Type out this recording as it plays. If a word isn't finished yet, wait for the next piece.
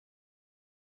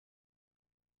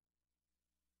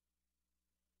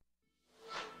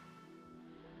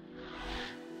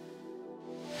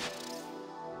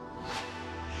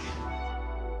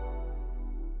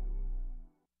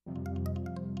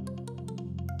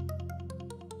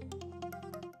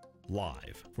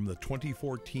Live from the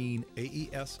 2014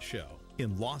 AES show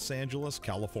in Los Angeles,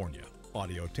 California,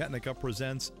 Audio-Technica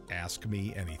presents Ask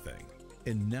Me Anything.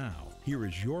 And now, here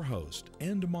is your host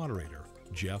and moderator,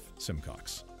 Jeff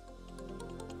Simcox.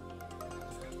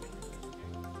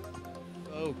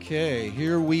 Okay,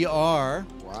 here we are.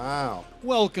 Wow.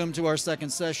 Welcome to our second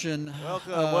session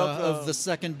Welcome. of the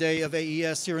second day of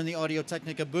AES here in the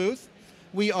Audio-Technica booth.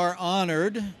 We are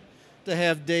honored to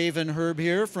have Dave and Herb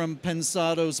here from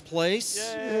Pensado's Place.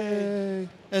 Yay.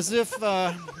 As if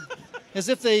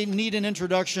they need an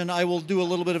introduction, I will do a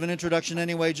little bit of an introduction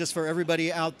anyway, just for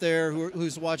everybody out there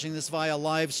who's watching this via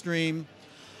live stream.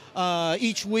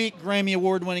 Each week, Grammy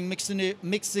Award-winning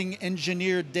mixing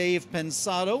engineer Dave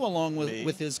Pensado, along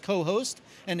with his co-host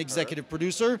and executive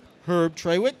producer, Herb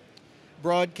Trawick,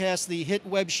 broadcast the hit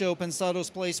web show Pensado's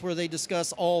Place, where they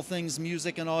discuss all things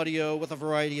music and audio with a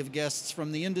variety of guests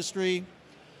from the industry.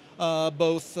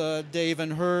 Both Dave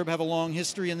and Herb have a long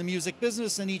history in the music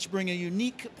business and each bring a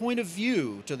unique point of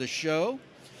view to the show.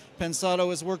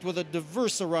 Pensado has worked with a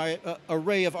diverse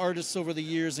array of artists over the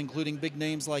years, including big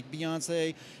names like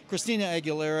Beyoncé, Christina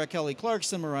Aguilera,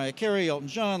 Clarkson, Mariah Carey, Elton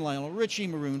John, Lionel Richie,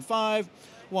 Maroon 5,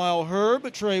 while Herb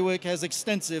Trawick has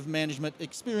extensive management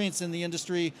experience in the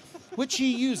industry, which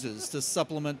he uses to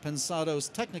supplement Pensado's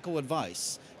technical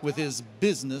advice with his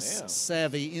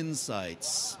business-savvy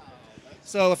insights.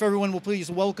 So if everyone will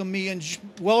please welcome me in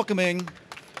welcoming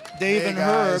Dave and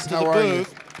Herb to the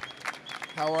booth.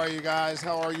 How are you guys?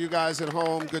 How are you guys at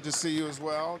home? Good to see you as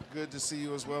well. Good to see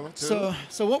you as well, too.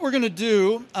 So what we're going to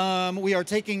do, we are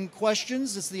taking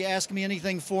questions. It's the Ask Me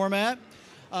Anything format.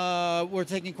 We're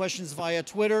taking questions via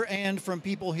Twitter and from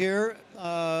people here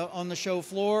on the show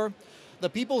floor. The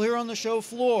people here on the show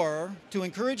floor, to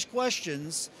encourage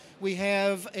questions, we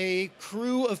have a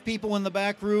crew of people in the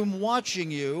back room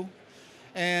watching you.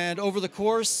 And over the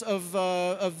course of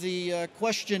the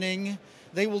questioning,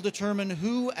 they will determine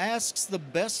who asks the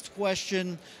best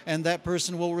question, and that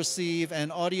person will receive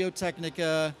an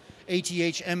Audio-Technica ATH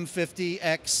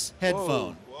M50X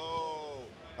headphone. Whoa.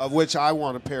 Of which I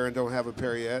want a pair and don't have a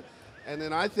pair yet. And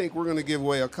then I think we're going to give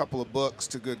away a couple of books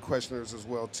to good questioners as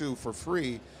well, too, for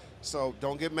free. So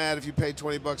don't get mad if you pay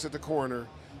 20 bucks at the corner.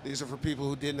 These are for people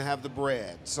who didn't have the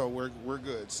bread. So we're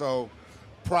good. So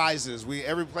prizes.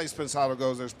 Every place Pensado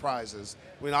goes, there's prizes.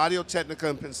 When Audio-Technica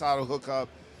and Pensado hook up,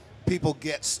 people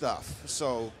get stuff.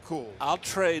 So cool. I'll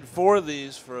trade 4 of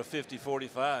these for a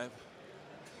 50-45.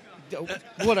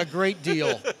 What a great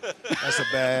deal. That's a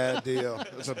bad deal.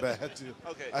 That's a bad deal.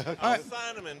 Okay. I'll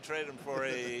sign them and trade them for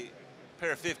a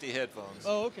pair of 50 headphones.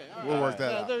 Oh, okay. All we'll work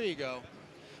that out. There you go.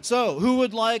 So who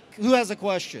has a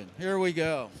question? Here we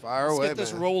go. Fire away, Let's get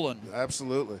this man. rolling.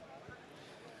 Absolutely.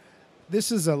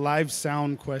 This is a live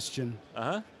sound question.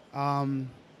 I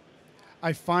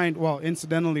find, well,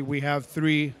 incidentally, we have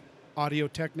 3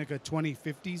 Audio-Technica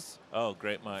 2050s. Oh,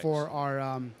 great mics. For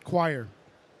our choir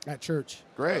at church.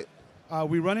 Great.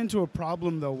 We run into a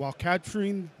problem, though, while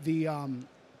capturing the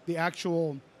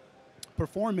actual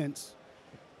performance.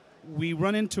 We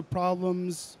run into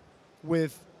problems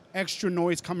with extra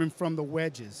noise coming from the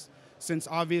wedges. Since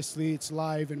obviously it's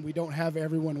live and we don't have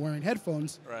everyone wearing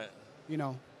headphones, right? You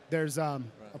know, there's a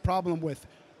problem with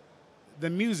the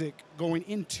music going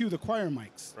into the choir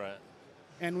mics. Right.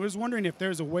 And we was wondering if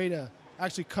there's a way to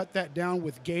actually cut that down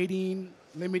with gating,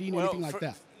 limiting, anything like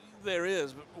that. There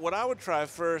is. But what I would try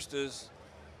first is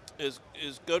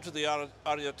go to the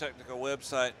Audio-Technica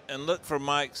website and look for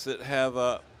mics that have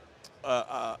a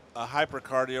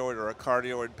hypercardioid or a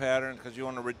cardioid pattern, because you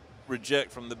want to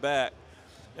reject from the back.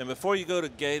 And before you go to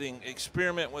gating,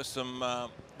 experiment with some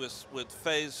with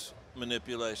phase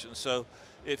manipulation. So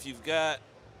if you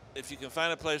can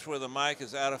find a place where the mic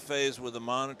is out of phase with the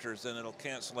monitors, then it'll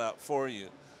cancel out for you.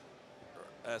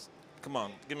 Come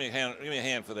on, give me a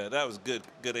hand for that. That was a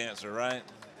good answer, right?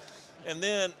 And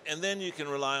then you can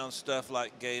rely on stuff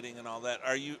like gating and all that.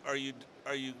 Are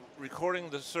you recording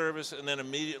the service and then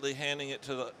immediately handing it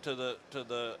to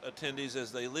the attendees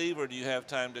as they leave, or do you have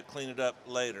time to clean it up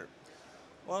later?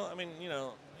 Well, I mean, you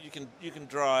know, you can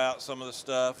draw out some of the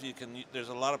stuff. There's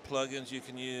a lot of plugins you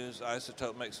can use.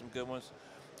 Isotope makes some good ones.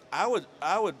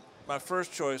 My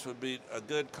first choice would be a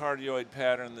good cardioid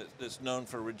pattern that's known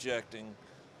for rejecting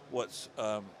what's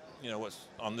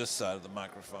on this side of the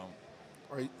microphone.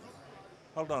 Right.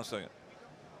 Hold on a second.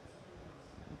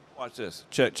 Watch this.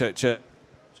 Check.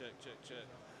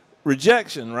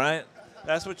 Rejection, right?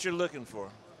 That's what you're looking for.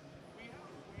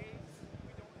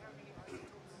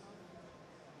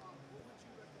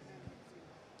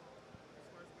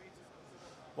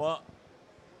 Well,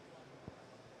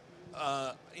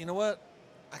 you know what?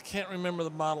 I can't remember the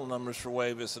model numbers for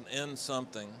Wave. It's an N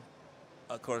something.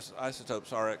 of course,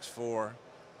 Isotope's RX4.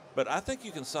 But I think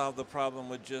you can solve the problem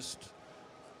with just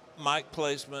mic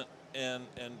placement and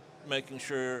making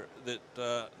sure that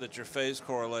that your phase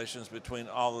correlations between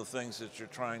all the things that you're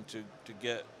trying to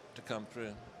get to come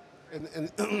through. And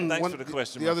Thanks for the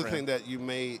question, The my other friend. thing that you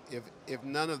may, if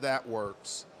none of that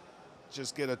works,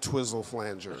 just get a twizzle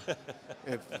flanger.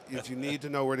 if you need to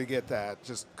know where to get that,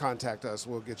 just contact us.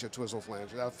 We'll get you a twizzle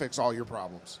flanger. That'll fix all your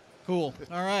problems. Cool.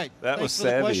 All right. That Thanks was for the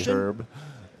savvy, question. Herb.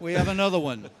 We have another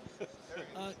one.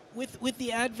 With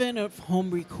the advent of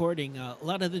home recording, a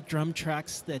lot of the drum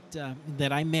tracks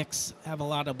that I mix have a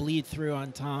lot of bleed through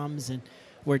on toms, and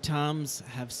where toms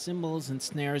have cymbals and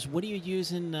snares. What are you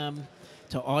using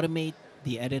to automate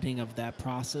the editing of that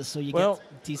process so you get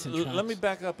decent tracks? Let me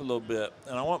back up a little bit,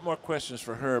 and I want more questions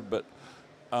for her, but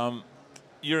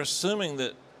you're assuming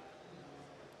that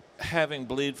having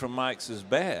bleed from mics is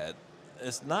bad.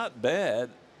 It's not bad.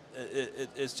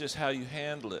 It's just how you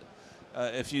handle it.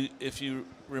 If you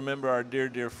remember our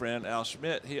dear friend Al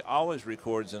Schmidt, he always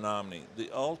records in Omni,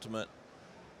 the ultimate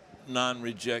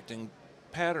non-rejecting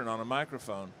pattern on a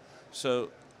microphone. So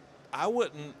I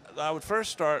would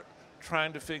first start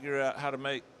trying to figure out how to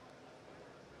make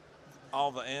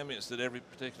all the ambience that every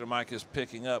particular mic is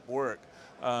picking up work.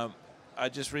 Herb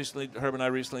and I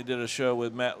recently did a show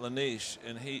with Matt Laniche,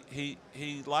 and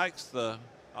he likes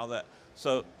all that.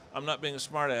 So I'm not being a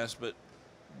smartass,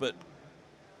 but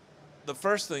the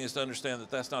first thing is to understand that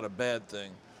that's not a bad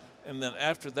thing, and then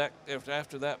after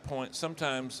that point,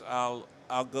 sometimes I'll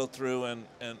go through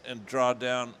and draw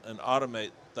down and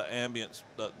automate the ambience,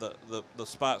 the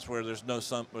spots where there's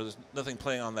nothing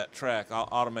playing on that track. I'll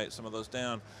automate some of those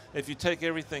down. If you take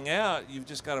everything out, you've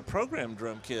just got a program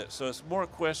drum kit. So it's more a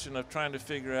question of trying to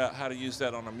figure out how to use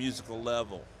that on a musical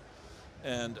level,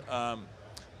 and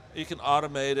you can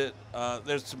automate it.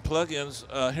 There's some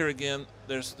plugins here again.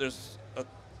 There's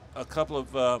a couple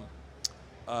of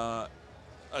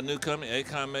a new company,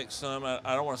 Acon makes some.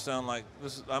 I don't want to sound like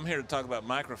this. I'm here to talk about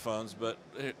microphones, but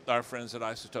our friends at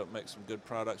Isotope make some good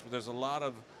products. But there's a lot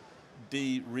of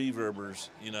de-reverbers,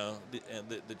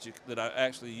 that I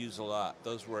actually use a lot.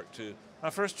 Those work too. My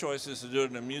first choice is to do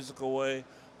it in a musical way.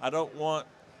 I don't want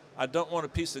a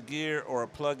piece of gear or a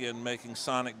plug-in making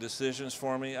sonic decisions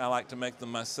for me. I like to make them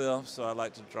myself, so I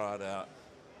like to draw it out.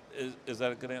 Is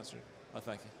that a good answer? Oh,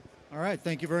 thank you. All right.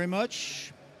 Thank you very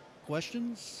much.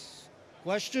 Questions?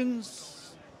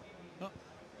 Questions? Oh.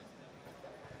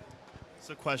 It's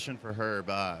a question for Herb,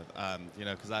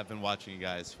 because I've been watching you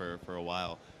guys for a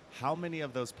while. How many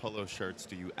of those polo shirts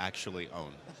do you actually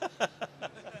own?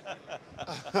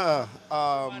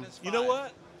 You know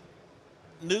what?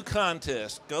 New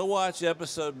contest. Go watch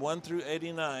episode 1 through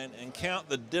 89 and count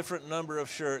the different number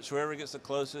of shirts. Whoever gets the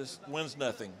closest wins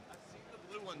nothing. I've seen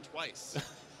the blue one twice.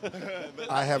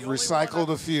 I have recycled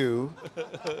a few,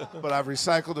 but I've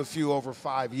recycled a few over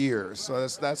 5 years, so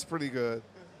that's pretty good.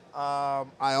 I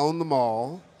own them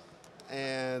all,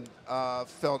 and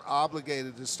felt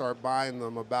obligated to start buying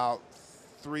them about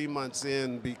 3 months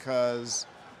in because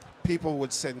people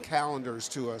would send calendars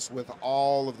to us with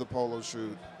all of the polo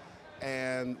shoot,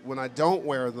 and when I don't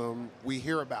wear them, we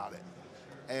hear about it,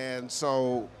 and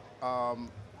so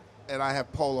and I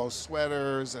have polo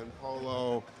sweaters and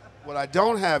polo. What I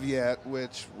don't have yet,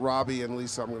 which Robbie and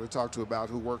Lisa I'm going to talk to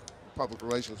about, who work public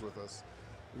relations with us,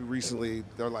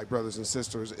 they're like brothers and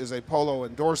sisters, is a polo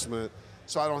endorsement,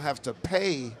 so I don't have to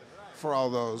pay for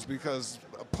all those, because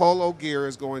polo gear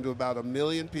is going to about 1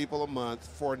 million people a month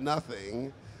for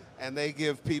nothing, and they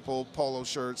give people polo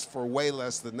shirts for way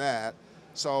less than that.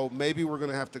 So maybe we're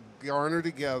going to have to garner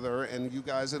together, and you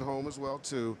guys at home as well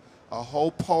too, a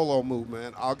whole polo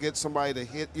movement. I'll get somebody to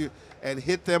hit you and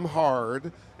hit them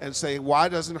hard and say, why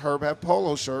doesn't Herb have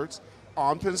polo shirts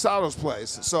on Pensado's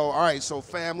place? So, all right, so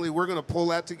family, we're going to pull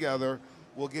that together.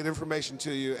 We'll get information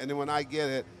to you, and then when I get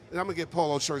it, then I'm going to get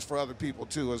polo shirts for other people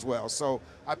too as well. So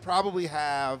I probably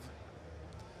have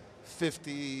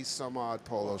 50 some odd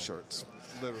polo shirts,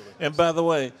 literally. And by the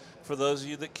way, for those of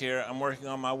you that care, I'm working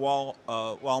on my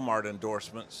Walmart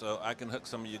endorsement, so I can hook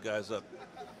some of you guys up.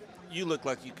 You look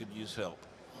like you could use help.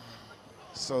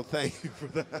 So thank you for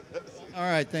that. All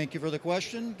right. Thank you for the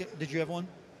question. Did you have one?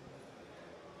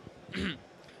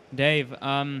 Dave,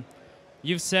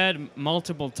 you've said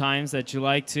multiple times that you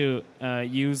like to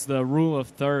use the rule of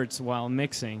thirds while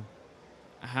mixing.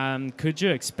 Could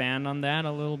you expand on that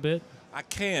a little bit? I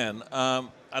can. I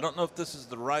don't know if this is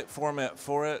the right format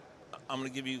for it. I'm going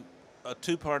to give you a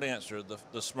two-part answer,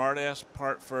 the smart-ass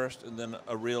part first and then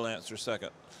a real answer second.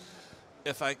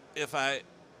 If I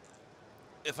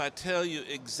tell you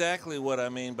exactly what I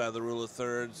mean by the rule of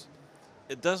thirds,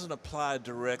 it doesn't apply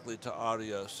directly to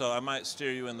audio. So I might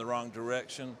steer you in the wrong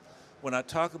direction. When I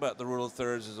talk about the rule of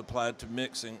thirds as applied to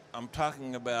mixing, I'm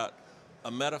talking about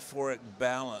a metaphoric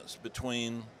balance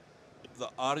between the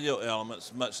audio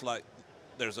elements, much like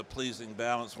there's a pleasing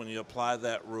balance when you apply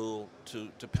that rule to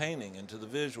painting and to the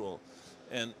visual.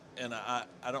 And I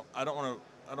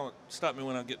don't stop me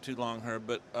when I get too long, Herb,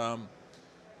 but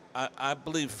I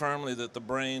believe firmly that the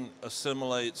brain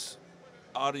assimilates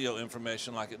audio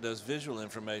information like it does visual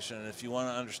information. And if you want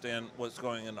to understand what's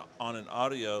going on in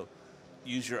audio,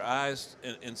 use your eyes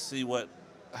and see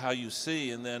how you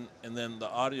see, and then the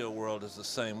audio world is the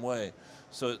same way.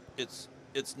 So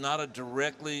it's not a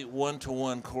directly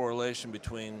one-to-one correlation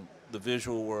between the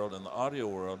visual world and the audio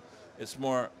world. It's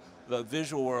more the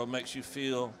visual world makes you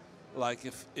feel like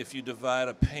if you divide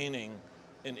a painting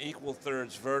in equal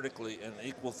thirds vertically and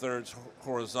equal thirds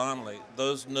horizontally,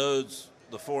 those nodes,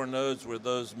 the 4 nodes where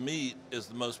those meet, is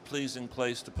the most pleasing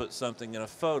place to put something in a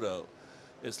photo.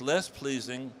 It's less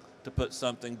pleasing to put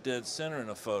something dead center in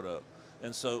a photo.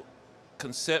 And so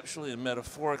conceptually and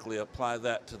metaphorically apply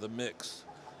that to the mix.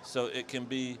 So it can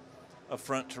be a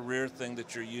front to rear thing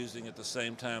that you're using at the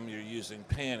same time you're using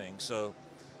panning.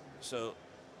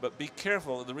 But be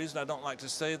careful. The reason I don't like to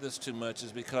say this too much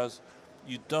is because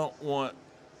you don't want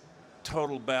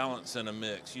total balance in a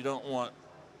mix. You don't want,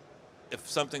 if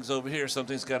something's over here,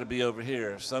 something's got to be over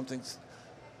here.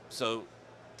 So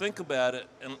think about it,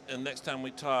 and next time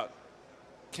we talk,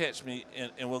 catch me,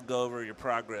 and we'll go over your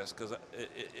progress, because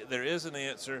there is an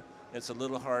answer. It's a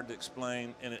little hard to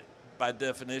explain, and by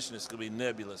definition, it's going to be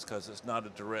nebulous because it's not a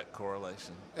direct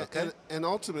correlation. Okay? And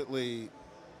ultimately,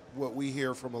 what we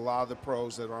hear from a lot of the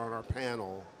pros that are on our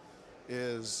panel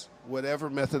is whatever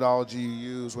methodology you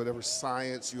use, whatever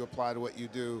science you apply to what you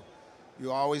do,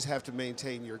 you always have to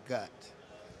maintain your gut.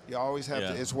 You always have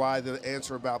to. It's why the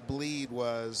answer about bleed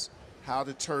was how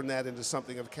to turn that into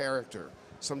something of character.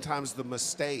 Sometimes the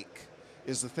mistake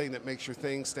is the thing that makes your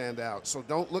thing stand out. So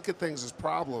don't look at things as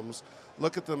problems.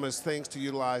 Look at them as things to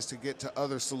utilize to get to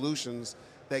other solutions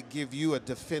that give you a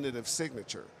definitive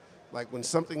signature. Like when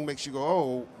something makes you go,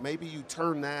 oh, maybe you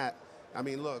turn that. I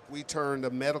mean, look, we turned a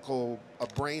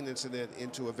brain incident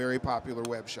into a very popular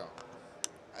web show.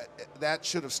 That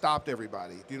should have stopped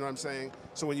everybody. Do you know what I'm saying?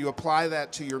 So when you apply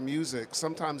that to your music,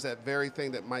 sometimes that very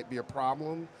thing that might be a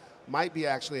problem might be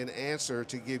actually an answer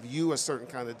to give you a certain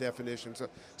kind of definition.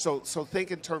 So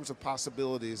think in terms of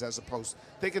possibilities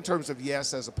think in terms of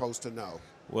yes as opposed to no.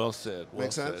 Well said. Well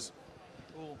Make sense? said.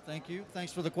 Cool. Thank you.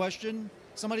 Thanks for the question.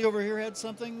 Somebody over here had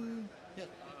something? Yeah.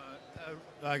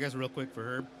 I guess real quick for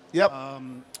Herb. Yep.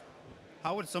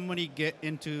 How would somebody get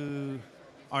into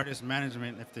artist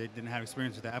management if they didn't have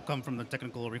experience with that? I've come from the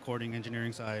technical recording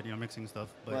engineering side, mixing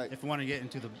stuff. But right. If you want to get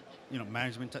into the,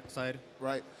 management side,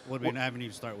 right, what would be an avenue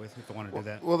to start with if you want to do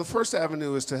that? Well, the first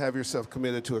avenue is to have yourself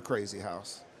committed to a crazy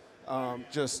house.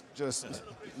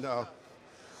 No.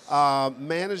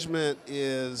 Management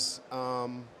is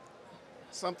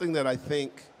something that I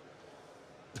think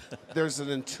there's an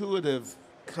intuitive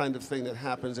kind of thing that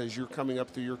happens as you're coming up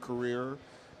through your career,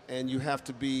 and you have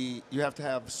to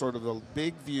have sort of a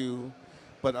big view,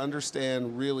 but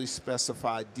understand really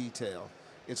specified detail.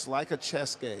 It's like a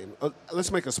chess game.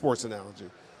 Let's make a sports analogy.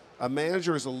 A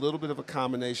manager is a little bit of a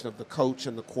combination of the coach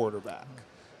and the quarterback.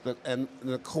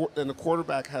 The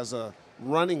quarterback has a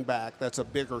running back that's a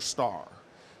bigger star.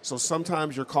 So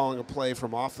sometimes you're calling a play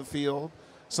from off the field.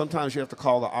 Sometimes you have to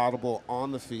call the audible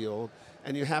on the field.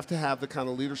 And you have to have the kind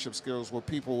of leadership skills where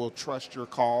people will trust your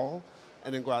call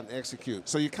and then go out and execute.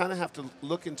 So you kind of have to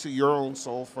look into your own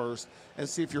soul first and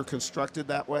see if you're constructed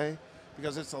that way,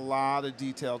 because it's a lot of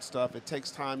detailed stuff. It takes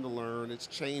time to learn. It's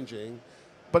changing.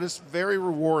 But it's very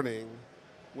rewarding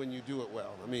when you do it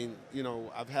well. I mean,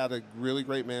 I've had a really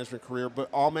great management career, but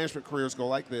all management careers go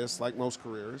like this, like most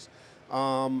careers.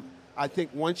 I think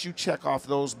once you check off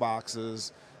those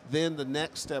boxes, then the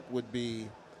next step would be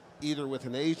either with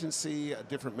an agency, a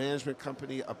different management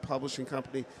company, a publishing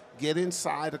company. Get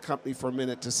inside a company for a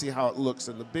minute to see how it looks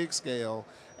in the big scale,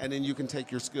 and then you can take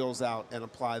your skills out and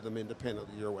apply them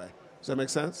independently your way. Does that make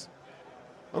sense?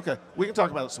 Okay, we can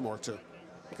talk about it some more too.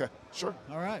 Okay, sure.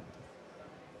 All right.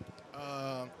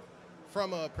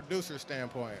 From a producer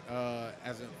standpoint,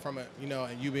 and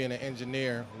you being an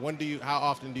engineer, how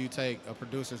often do you take a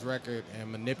producer's record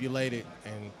and manipulate it,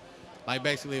 and like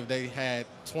basically if they had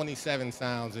 27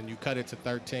 sounds and you cut it to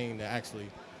 13 to actually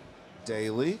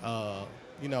daily,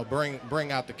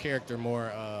 bring out the character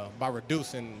more by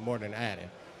reducing more than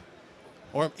adding,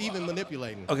 or even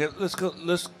manipulating. Okay, let's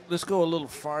go a little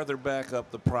farther back up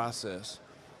the process.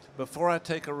 Before I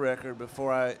take a record,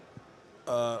 before I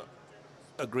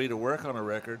agree to work on a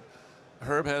record,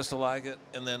 Herb has to like it,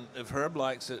 and then if Herb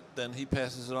likes it, then he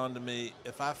passes it on to me.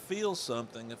 If I feel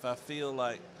something, if I feel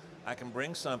like I can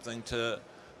bring something to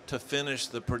finish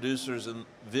the producer's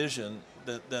vision,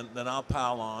 then I'll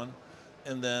pile on,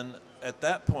 and then at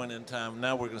that point in time,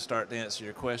 now we're going to start to answer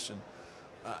your question.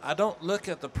 I don't look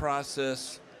at the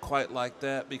process quite like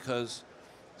that because,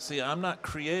 see, I'm not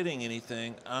creating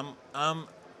anything. I'm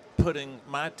putting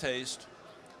my taste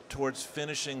towards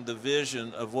finishing the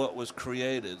vision of what was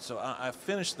created. So I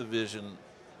finished the vision,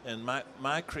 and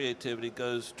my creativity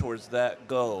goes towards that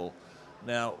goal.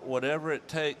 Now, whatever it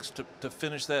takes to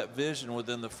finish that vision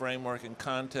within the framework and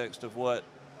context of what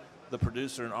the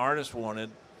producer and artist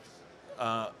wanted,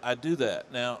 I do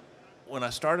that. Now, when I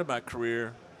started my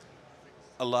career,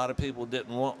 a lot of people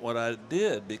didn't want what I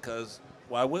did because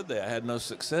why would they? I had no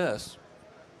success.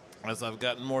 As I've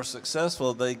gotten more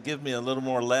successful, they give me a little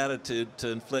more latitude to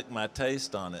inflict my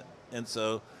taste on it. And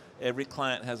so every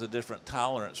client has a different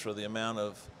tolerance for the amount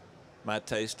of my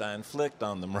taste I inflict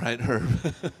on them, right,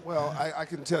 Herb? Well, I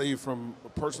can tell you from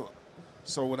personal.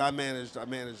 So when I managed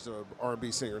an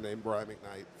R&B singer named Brian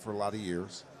McKnight for a lot of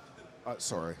years.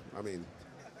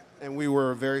 And we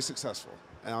were very successful.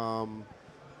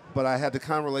 But I had the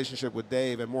kind of relationship with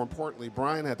Dave, and more importantly,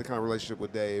 Brian had the kind of relationship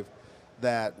with Dave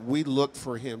that we looked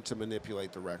for him to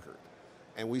manipulate the record.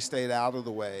 And we stayed out of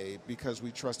the way because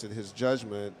we trusted his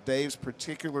judgment. Dave's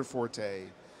particular forte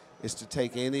is to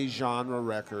take any genre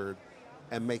record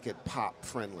and make it pop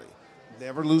friendly.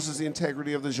 Never loses the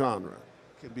integrity of the genre.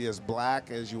 Could be as black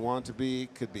as you want it to be,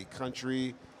 could be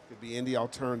country, could be indie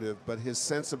alternative, but his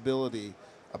sensibility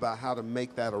about how to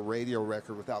make that a radio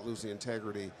record without losing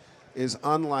integrity is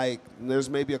unlike, there's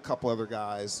maybe a couple other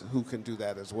guys who can do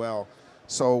that as well.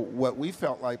 So what we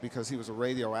felt like, because he was a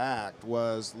radio act,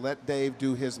 was let Dave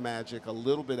do his magic a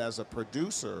little bit as a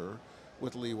producer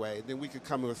with leeway. Then we could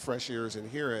come in with fresh ears and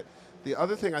hear it. The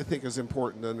other thing I think is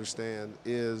important to understand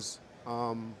is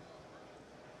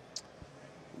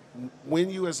when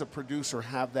you as a producer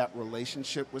have that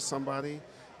relationship with somebody,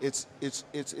 it's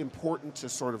important to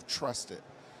sort of trust it,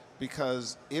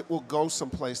 because it will go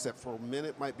someplace that for a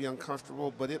minute might be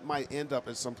uncomfortable, but it might end up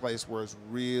at some place where it's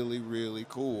really, really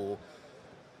cool.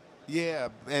 Yeah,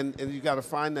 and you got to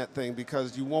find that thing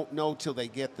because you won't know till they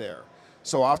get there.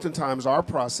 So oftentimes our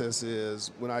process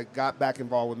is, when I got back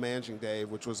involved with managing Dave,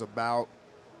 which was about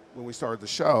when we started the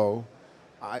show,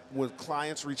 when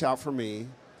clients reach out for me,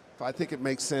 if I think it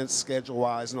makes sense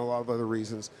schedule-wise and a lot of other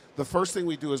reasons, the first thing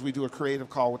we do is we do a creative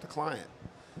call with the client.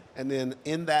 And then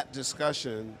in that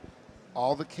discussion,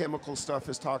 all the chemical stuff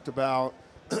is talked about,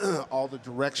 all the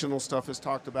directional stuff is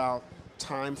talked about,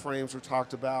 time frames are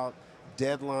talked about,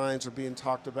 deadlines are being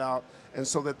talked about, and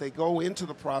so that they go into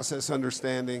the process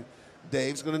understanding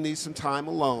Dave's going to need some time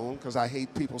alone, because I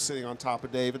hate people sitting on top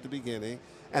of Dave at the beginning,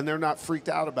 and they're not freaked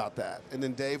out about that. And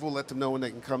then Dave will let them know when they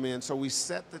can come in. So we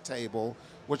set the table,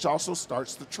 which also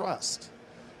starts the trust.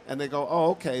 And they go,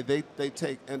 oh, okay, they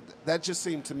take, and that just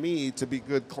seemed to me to be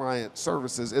good client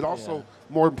services. It also,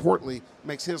 more importantly,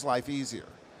 makes his life easier.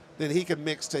 Then he can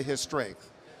mix to his strength.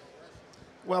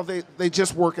 Well, they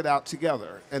just work it out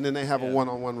together, and then they have a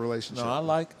one-on-one relationship. No,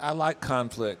 I like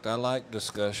conflict. I like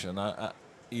discussion.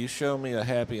 You show me a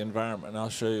happy environment, and I'll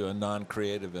show you a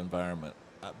non-creative environment.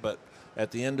 But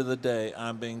at the end of the day,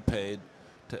 I'm being paid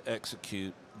to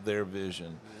execute their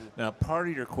vision. Now, part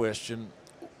of your question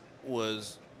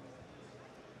was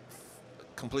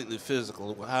completely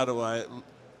physical. How do I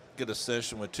get a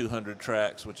session with 200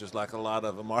 tracks, which is like a lot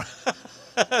of them are?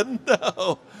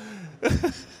 No.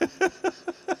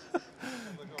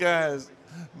 Guys,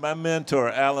 my mentor,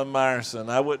 Alan Myerson,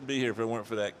 I wouldn't be here if it weren't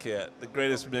for that cat. The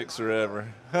greatest mixer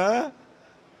ever. Huh?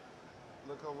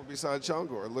 Look over beside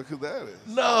Chongor. Look who that is.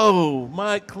 No,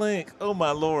 Mike Klink. Oh, my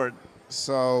Lord.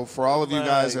 So for all of you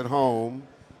guys at home,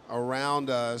 around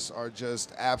us are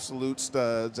just absolute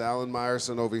studs. Alan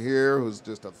Myerson over here, who's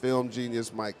just a film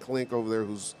genius. Mike Klink over there,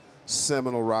 who's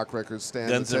seminal rock records stand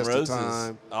the test of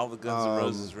time. All the Guns N'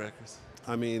 Roses records.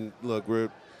 I mean, look,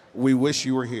 we wish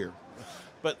you were here.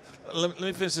 But let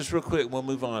me finish this real quick. We'll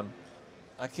move on.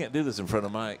 I can't do this in front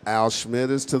of Mike. Al Schmidt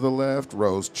is to the left.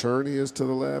 Rose Cherney is to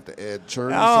the left. Ed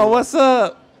Cherney. Oh, what's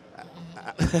up?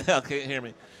 Okay, hear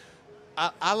me.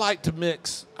 I like to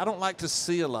mix. I don't like to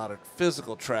see a lot of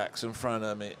physical tracks in front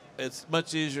of me. It's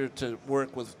much easier to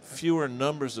work with fewer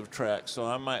numbers of tracks. So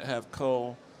I might have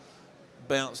Cole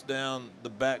bounce down the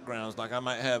backgrounds. Like I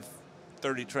might have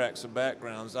 30 tracks of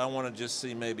backgrounds. I want to just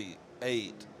see maybe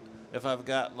 8. If I've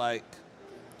got like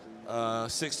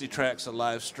 60 tracks of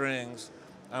live strings,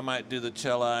 I might do the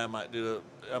cello. I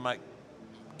might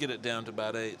get it down to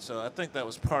about 8. So I think that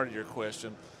was part of your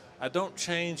question. I don't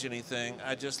change anything.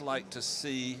 I just like to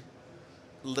see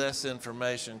less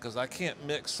information because I can't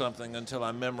mix something until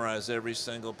I memorize every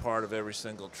single part of every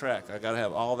single track. I got to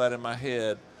have all that in my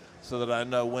head so that I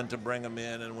know when to bring them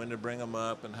in and when to bring them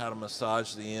up and how to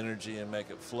massage the energy and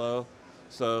make it flow.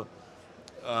 So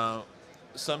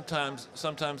sometimes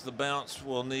the bounce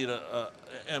will need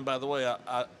and by the way,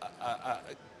 I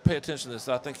pay attention to this.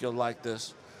 I think you'll like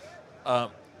this.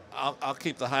 I'll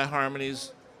keep the high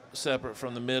harmonies separate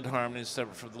from the mid harmonies,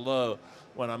 separate from the low.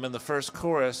 When I'm in the first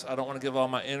chorus, I don't want to give all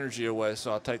my energy away,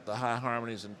 so I'll take the high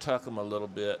harmonies and tuck them a little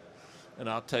bit, and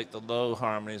I'll take the low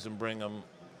harmonies and bring them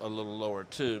a little lower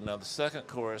too. Now the second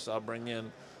chorus, I'll bring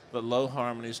in the low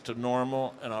harmonies to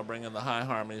normal, and I'll bring in the high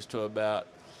harmonies to about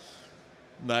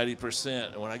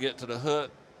 90%. And when I get to the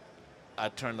hook, I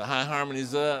turn the high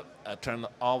harmonies up, I turn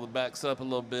all the backs up a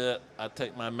little bit, I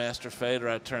take my master fader,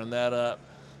 I turn that up.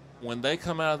 When they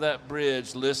come out of that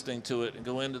bridge listening to it and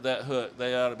go into that hook,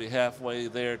 they ought to be halfway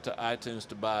there to iTunes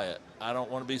to buy it. I don't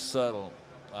want to be subtle.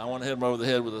 I want to hit them over the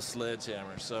head with a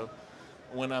sledgehammer. So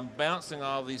when I'm bouncing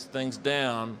all these things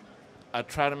down, I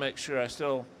try to make sure I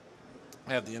still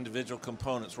have the individual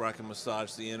components where I can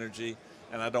massage the energy.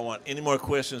 And I don't want any more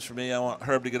questions from me. I want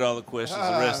Herb to get all the questions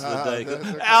the rest of the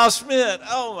day. Al Schmidt,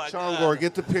 oh my God. Chongor,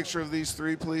 get the picture of these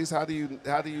three, please. How do you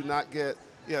not get?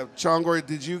 Yeah, Chongor,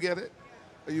 did you get it?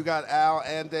 You got Al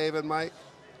and Dave and Mike?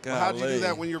 Well, how do you do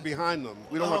that when you're behind them?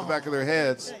 We don't want the back of their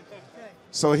heads.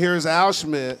 So here's Al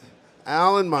Schmidt,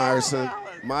 Alan Myerson,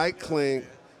 Mike Klink.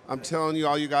 I'm telling you,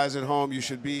 all you guys at home, you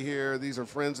should be here. These are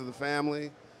friends of the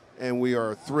family, and we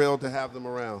are thrilled to have them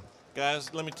around.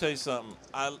 Guys, let me tell you something.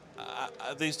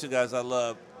 These two guys I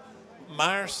love.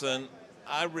 Myerson,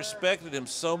 I respected him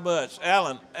so much.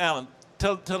 Alan,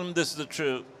 tell him this is the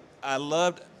truth. I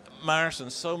loved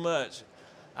Myerson so much.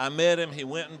 I met him. He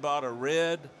went and bought a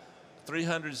red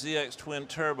 300ZX twin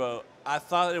turbo. I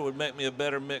thought it would make me a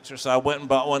better mixer, so I went and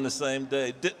bought one the same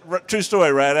day. True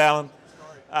story, right, Alan?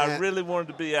 I really wanted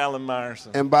to be Alan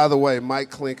Myerson. And by the way, Mike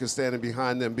Klink is standing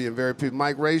behind them, being very pleased.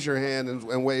 Mike, raise your hand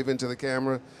and wave into the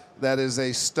camera. That is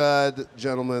a stud,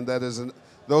 gentlemen.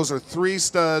 Those are three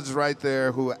studs right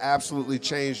there who absolutely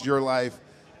changed your life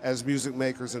as music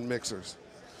makers and mixers.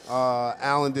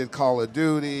 Alan did Call of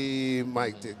Duty.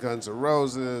 Mike did Guns N'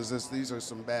 Roses. These are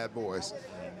some bad boys.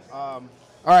 All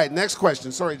right, next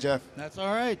question. Sorry, Jeff. That's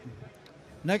all right.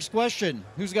 Next question.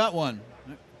 Who's got one?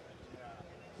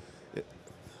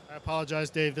 I apologize,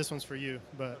 Dave. This one's for you.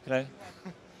 But okay.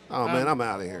 Oh man, I'm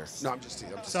out of here. No, I'm just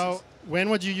teasing. So, when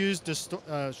would you use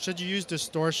should you use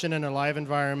distortion in a live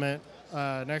environment?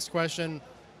 Next question.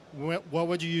 What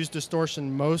would you use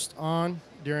distortion most on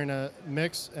during a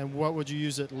mix, and what would you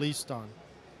use it least on?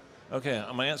 Okay,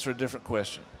 I'm going to answer a different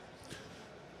question.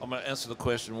 I'm going to answer the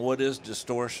question, what is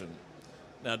distortion?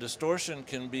 Now, distortion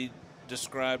can be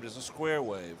described as a square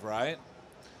wave, right?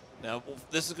 Now,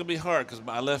 this is going to be hard because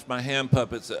I left my hand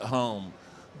puppets at home.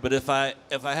 But if I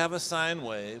have a sine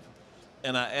wave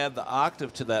and I add the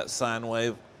octave to that sine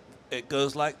wave, it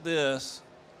goes like this.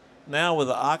 Now with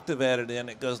the octave added in,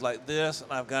 it goes like this,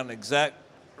 and I've got an exact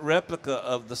replica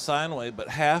of the sine wave, but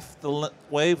half the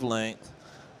wavelength.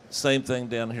 Same thing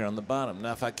down here on the bottom.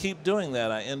 Now if I keep doing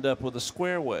that, I end up with a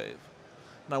square wave.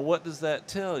 Now what does that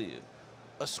tell you?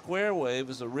 A square wave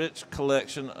is a rich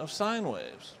collection of sine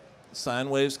waves. Sine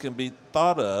waves can be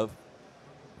thought of,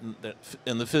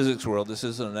 in the physics world, this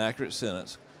isn't an accurate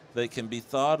sentence, they can be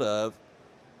thought of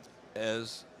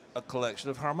as a collection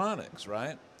of harmonics,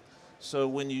 right? So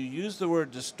when you use the word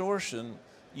distortion,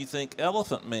 you think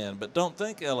Elephant Man, but don't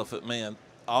think Elephant Man.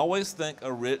 Always think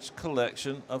a rich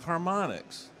collection of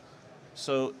harmonics.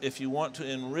 So if you want to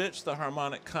enrich the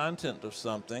harmonic content of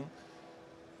something,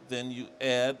 then you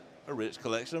add a rich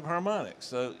collection of harmonics.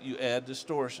 So you add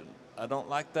distortion. I don't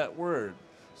like that word.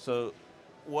 So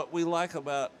what we like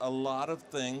about a lot of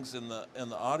things in the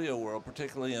audio world,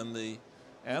 particularly in the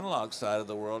analog side of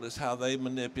the world, is how they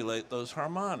manipulate those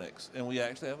harmonics. And we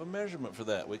actually have a measurement for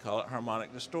that. We call it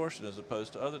harmonic distortion as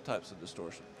opposed to other types of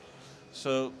distortion.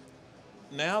 So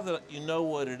now that you know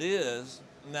what it is,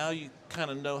 now you kind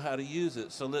of know how to use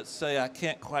it. So let's say I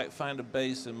can't quite find a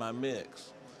bass in my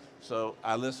mix. So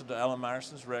I listened to Alan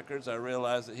Myerson's records. I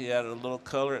realized that he added a little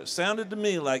color. It sounded to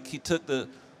me like he took the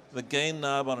gain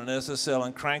knob on an SSL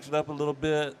and cranked it up a little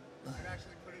bit. You could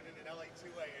actually put it in an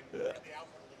LA2A and get the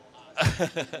output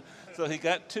a little high. So he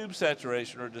got tube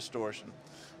saturation or distortion.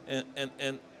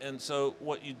 And so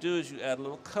what you do is you add a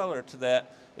little color to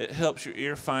that. It helps your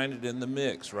ear find it in the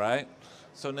mix, right?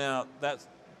 So now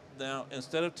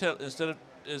instead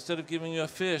of giving you a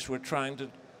fish, we're trying to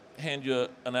hand you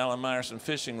an Alan Myerson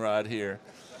fishing rod here.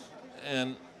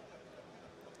 And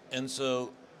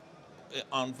so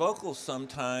on vocals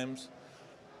sometimes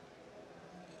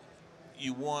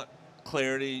you want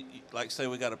clarity. Like say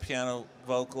we got a piano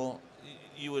vocal,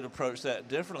 you would approach that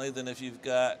differently than if you've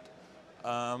got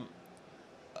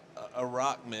a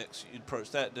rock mix. You'd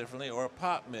approach that differently, or a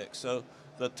pop mix. So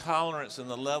the tolerance and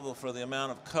the level for the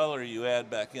amount of color you add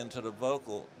back into the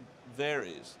vocal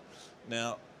varies.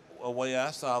 Now, a way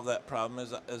I solve that problem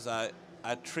is I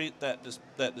treat that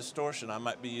distortion. I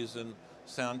might be using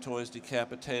Sound Toys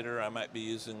Decapitator. I might be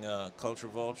using Culture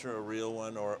Vulture, a real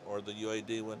one, or the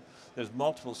UAD one. There's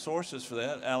multiple sources for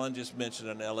that. Alan just mentioned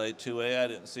an LA2A. I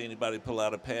didn't see anybody pull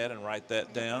out a pad and write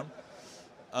that down,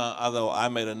 although I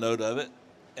made a note of it.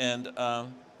 And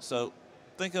so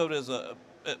think of it as a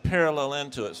parallel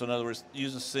into it. So in other words,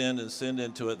 use a send and send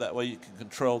into it. That way you can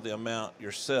control the amount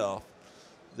yourself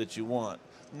that you want.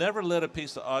 Never let a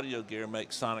piece of audio gear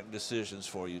make sonic decisions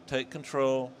for you. Take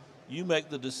control. You make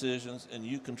the decisions, and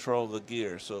you control the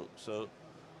gear. So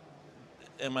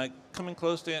am I coming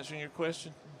close to answering your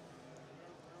question?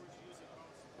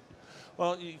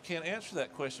 Well, you can't answer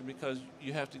that question because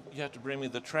you have to bring me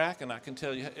the track, and I can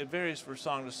tell you it varies from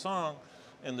song to song.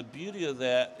 And the beauty of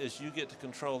that is you get to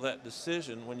control that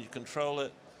decision. When you control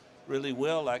it really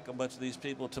well, like a bunch of these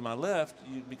people to my left,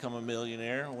 you become a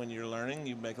millionaire. When you're learning,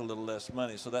 you make a little less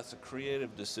money. So that's a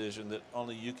creative decision that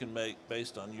only you can make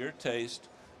based on your taste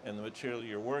and the material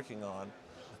you're working on.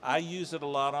 I use it a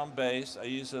lot on bass. I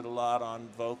use it a lot on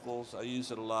vocals. I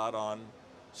use it a lot on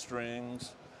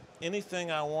strings. Anything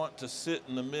I want to sit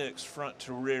in the mix front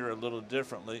to rear a little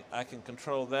differently, I can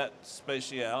control that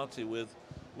spatiality with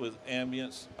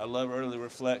ambience. I love early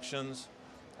reflections.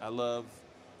 I love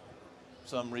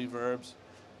some reverbs,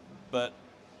 but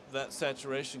that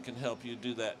saturation can help you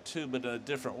do that too, but in a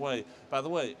different way. By the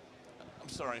way, I'm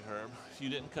sorry, Herb, you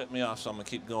didn't cut me off, so I'm gonna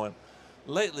keep going.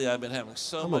 Lately, I've been having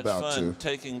so much fun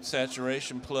taking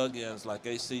saturation plugins like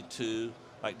AC2,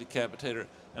 like Decapitator,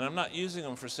 and I'm not using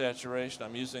them for saturation.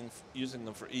 I'm using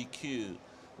them for EQ,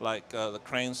 like the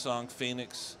Crane Song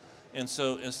Phoenix. And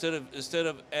so instead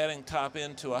of adding top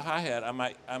end to a hi-hat, I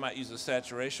might use a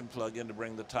saturation plug-in to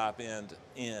bring the top end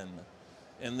in.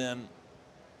 And then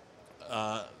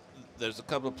there's a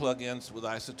couple of plug-ins with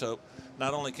Isotope.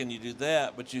 Not only can you do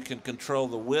that, but you can control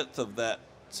the width of that.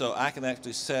 So I can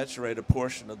actually saturate a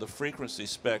portion of the frequency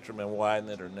spectrum and widen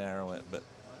it or narrow it. But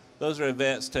those are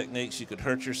advanced techniques. You could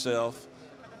hurt yourself.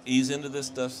 Ease into this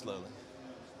stuff slowly.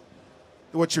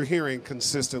 What you're hearing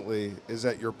consistently is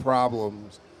that your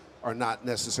problems are not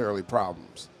necessarily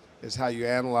problems. It's how you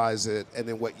analyze it, and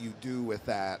then what you do with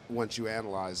that once you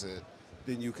analyze it,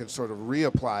 then you can sort of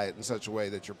reapply it in such a way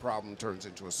that your problem turns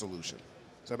into a solution.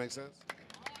 Does that make sense?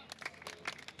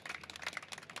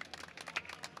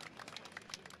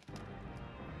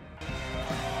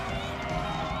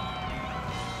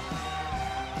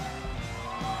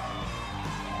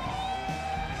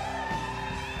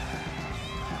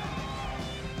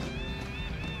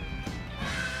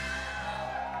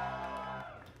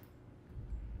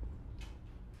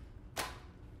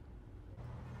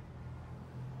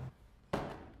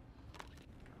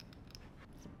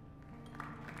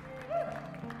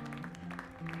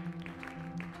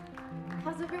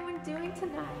 How's everyone doing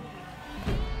tonight?